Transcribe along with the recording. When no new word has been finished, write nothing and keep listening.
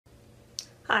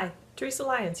Hi, Teresa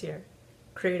Lyons here,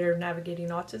 creator of Navigating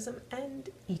Autism and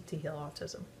Eat to Heal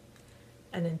Autism.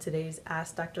 And in today's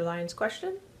Ask Dr. Lyons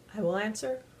question, I will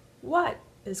answer, what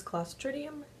is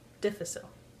Clostridium difficile,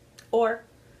 or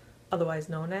otherwise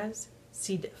known as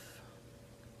C. diff?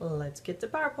 Let's get to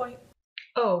PowerPoint.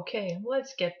 Okay,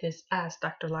 let's get this Ask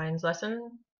Dr. Lyons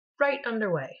lesson right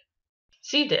underway.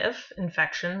 C. diff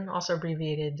infection, also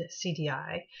abbreviated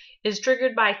CDI, is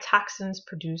triggered by toxins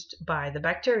produced by the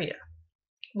bacteria.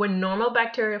 When normal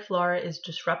bacterial flora is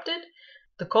disrupted,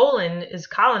 the colon is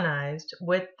colonized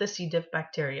with the C. diff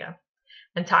bacteria,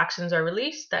 and toxins are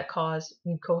released that cause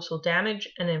mucosal damage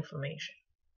and inflammation.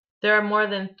 There are more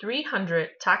than 300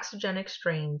 toxigenic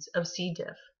strains of C.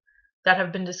 diff that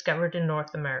have been discovered in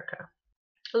North America.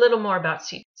 A little more about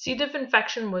C. diff. C. diff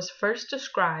infection was first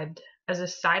described as a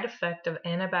side effect of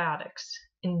antibiotics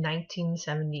in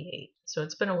 1978, so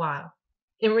it's been a while.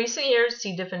 In recent years,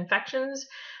 C. diff infections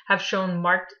have shown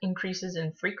marked increases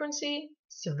in frequency,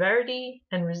 severity,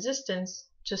 and resistance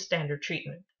to standard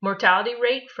treatment. Mortality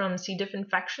rate from C. diff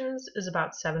infections is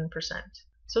about 7%.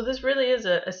 So this really is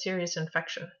a serious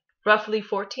infection. Roughly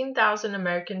 14,000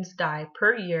 Americans die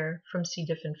per year from C.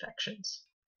 diff infections.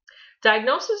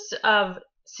 Diagnosis of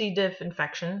C. diff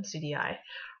infection, CDI,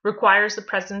 requires the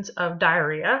presence of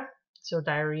diarrhea, so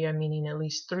diarrhea meaning at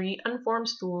least 3 unformed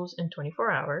stools in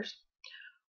 24 hours,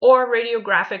 or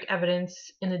radiographic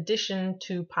evidence in addition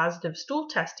to positive stool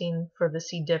testing for the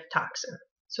C. diff toxin.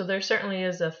 So there certainly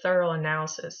is a thorough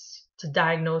analysis to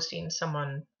diagnosing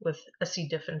someone with a C.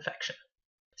 diff infection.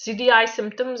 CDI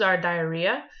symptoms are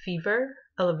diarrhea, fever,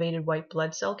 elevated white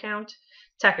blood cell count,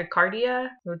 tachycardia,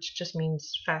 which just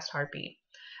means fast heartbeat,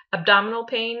 abdominal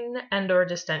pain, and/or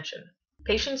distension.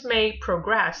 Patients may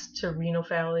progress to renal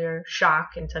failure,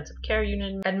 shock, intensive care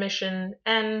unit admission,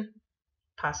 and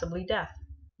possibly death.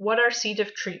 What are C.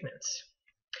 diff treatments?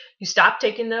 You stop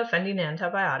taking the offending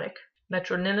antibiotic.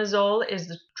 Metronidazole is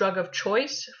the drug of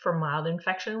choice for mild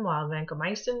infection, while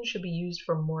vancomycin should be used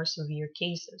for more severe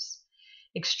cases.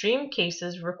 Extreme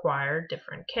cases require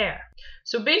different care.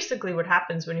 So basically what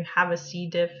happens when you have a C.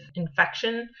 diff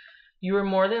infection, you are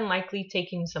more than likely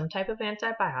taking some type of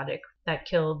antibiotic that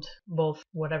killed both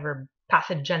whatever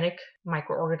pathogenic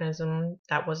microorganism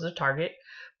that was the target,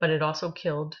 but it also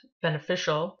killed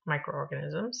beneficial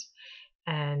microorganisms.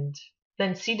 And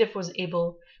then C. diff was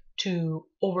able to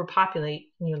overpopulate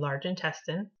in your large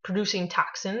intestine, producing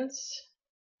toxins,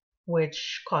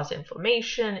 which cause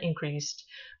inflammation, increased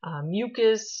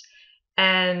mucus,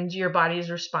 and your body is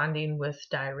responding with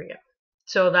diarrhea.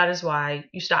 So that is why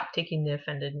you stop taking the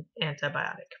offended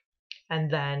antibiotic. And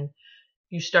then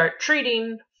you start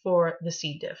treating for the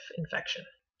C. diff infection.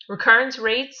 Recurrence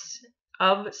rates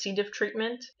of C. diff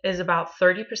treatment is about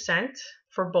 30%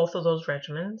 for both of those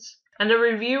regimens. And a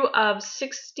review of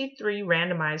 63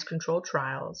 randomized controlled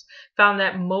trials found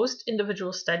that most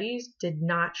individual studies did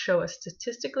not show a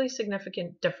statistically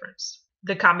significant difference.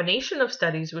 The combination of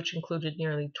studies, which included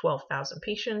nearly 12,000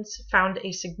 patients, found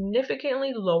a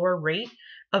significantly lower rate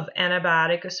of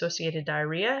antibiotic-associated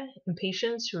diarrhea in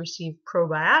patients who received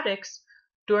probiotics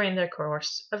during their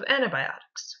course of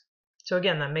antibiotics. So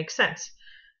again, that makes sense.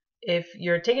 If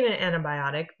you're taking an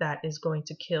antibiotic that is going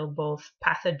to kill both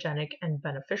pathogenic and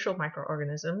beneficial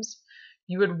microorganisms,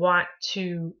 you would want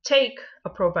to take a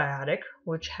probiotic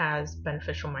which has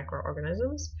beneficial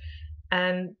microorganisms,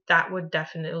 and that would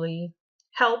definitely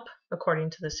help,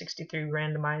 according to the 63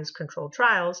 randomized controlled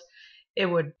trials, it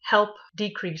would help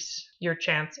decrease your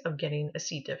chance of getting a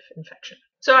C. diff infection.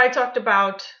 So I talked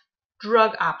about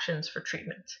drug options for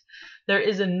treatment. There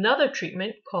is another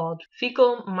treatment called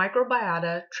fecal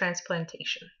microbiota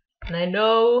transplantation. And I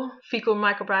know fecal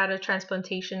microbiota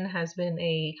transplantation has been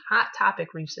a hot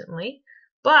topic recently,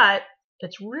 but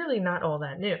it's really not all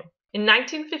that new. In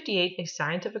 1958, a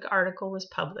scientific article was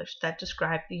published that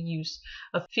described the use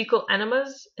of fecal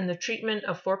enemas in the treatment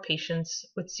of 4 patients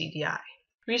with CDI.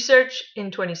 Research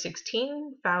in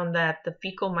 2016 found that the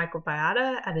fecal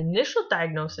microbiota at initial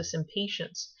diagnosis in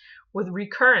patients with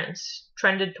recurrence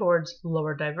trended towards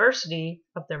lower diversity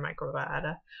of their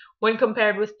microbiota when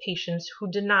compared with patients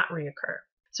who did not reoccur.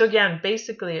 So again,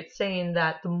 basically it's saying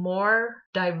that the more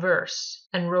diverse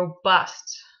and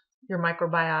robust your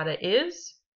microbiota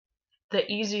is, the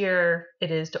easier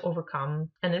it is to overcome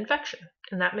an infection.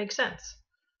 And that makes sense.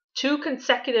 2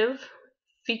 consecutive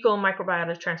fecal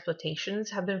microbiota transplantations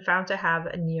have been found to have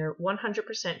a near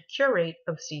 100% cure rate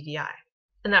of CDI.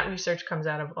 And that research comes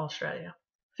out of Australia.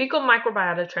 Fecal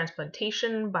microbiota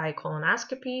transplantation by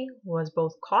colonoscopy was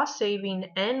both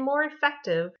cost-saving and more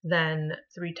effective than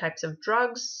 3 types of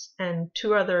drugs and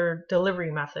 2 other delivery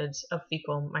methods of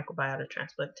fecal microbiota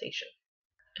transplantation.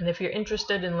 And if you're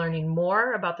interested in learning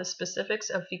more about the specifics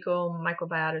of fecal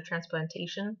microbiota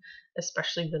transplantation,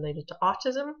 especially related to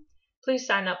autism, please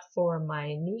sign up for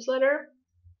my newsletter,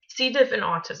 C. diff and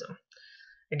autism.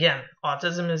 Again,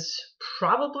 autism is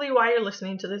probably why you're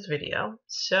listening to this video.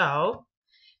 So,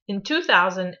 in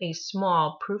 2000, a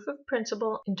small proof of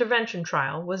principle intervention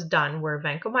trial was done where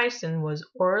vancomycin was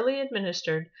orally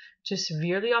administered to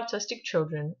severely autistic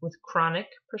children with chronic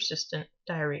persistent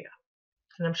diarrhea.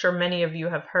 And I'm sure many of you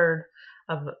have heard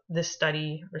of this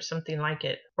study or something like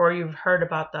it, or you've heard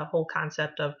about the whole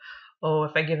concept of, oh,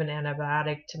 if I give an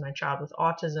antibiotic to my child with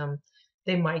autism,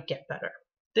 they might get better.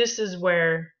 This is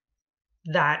where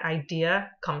that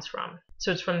idea comes from.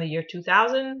 So it's from the year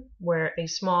 2000, where a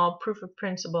small proof of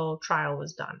principle trial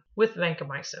was done with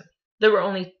vancomycin. There were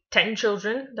only 10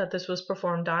 children that this was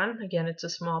performed on. Again, it's a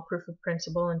small proof of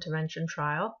principle intervention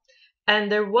trial.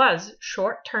 And there was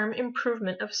short-term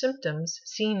improvement of symptoms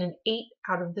seen in 8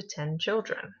 out of the 10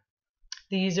 children.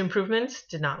 These improvements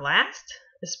did not last,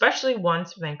 especially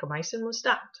once vancomycin was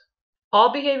stopped.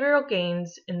 All behavioral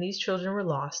gains in these children were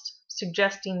lost,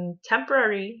 suggesting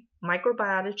temporary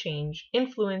microbiota change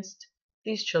influenced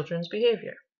these children's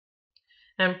behavior.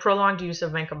 And prolonged use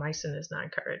of vancomycin is not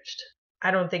encouraged.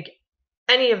 I don't think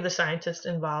any of the scientists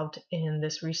involved in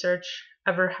this research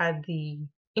ever had the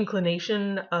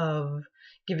inclination of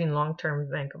giving long-term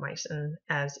vancomycin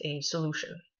as a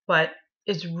solution. But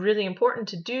it's really important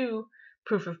to do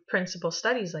proof of principle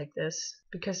studies like this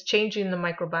because changing the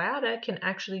microbiota can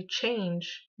actually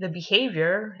change the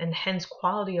behavior and hence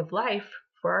quality of life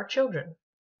for our children.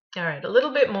 All right, a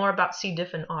little bit more about C.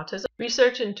 diff and autism.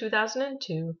 Research in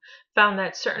 2002 found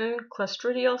that certain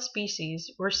Clostridial species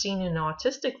were seen in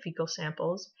autistic fecal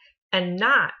samples and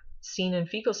not seen in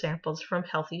fecal samples from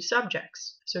healthy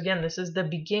subjects. So again, this is the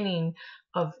beginning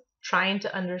of trying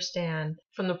to understand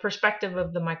from the perspective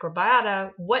of the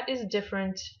microbiota what is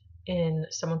different in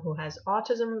someone who has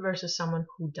autism versus someone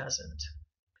who doesn't.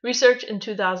 Research in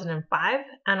 2005,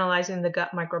 analyzing the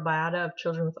gut microbiota of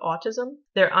children with autism,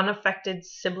 their unaffected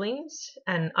siblings,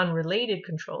 and unrelated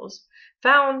controls,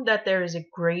 found that there is a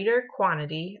greater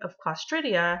quantity of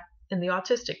Clostridia in the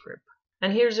autistic group.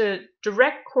 And here's a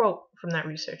direct quote from that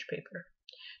research paper.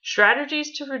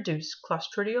 Strategies to reduce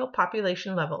Clostridial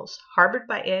population levels harbored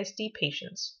by ASD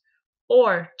patients,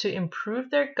 or to improve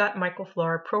their gut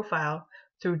microflora profile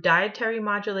through dietary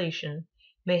modulation,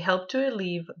 may help to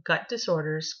relieve gut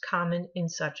disorders common in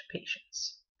such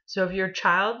patients. So if your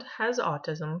child has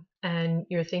autism and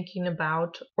you're thinking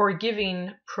about or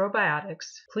giving probiotics,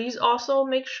 please also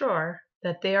make sure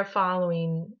that they are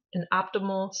following an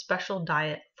optimal special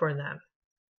diet for them.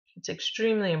 It's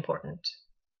extremely important.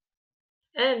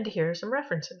 And here are some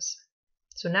references.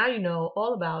 So now you know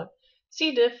all about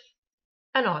C. diff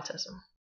and autism.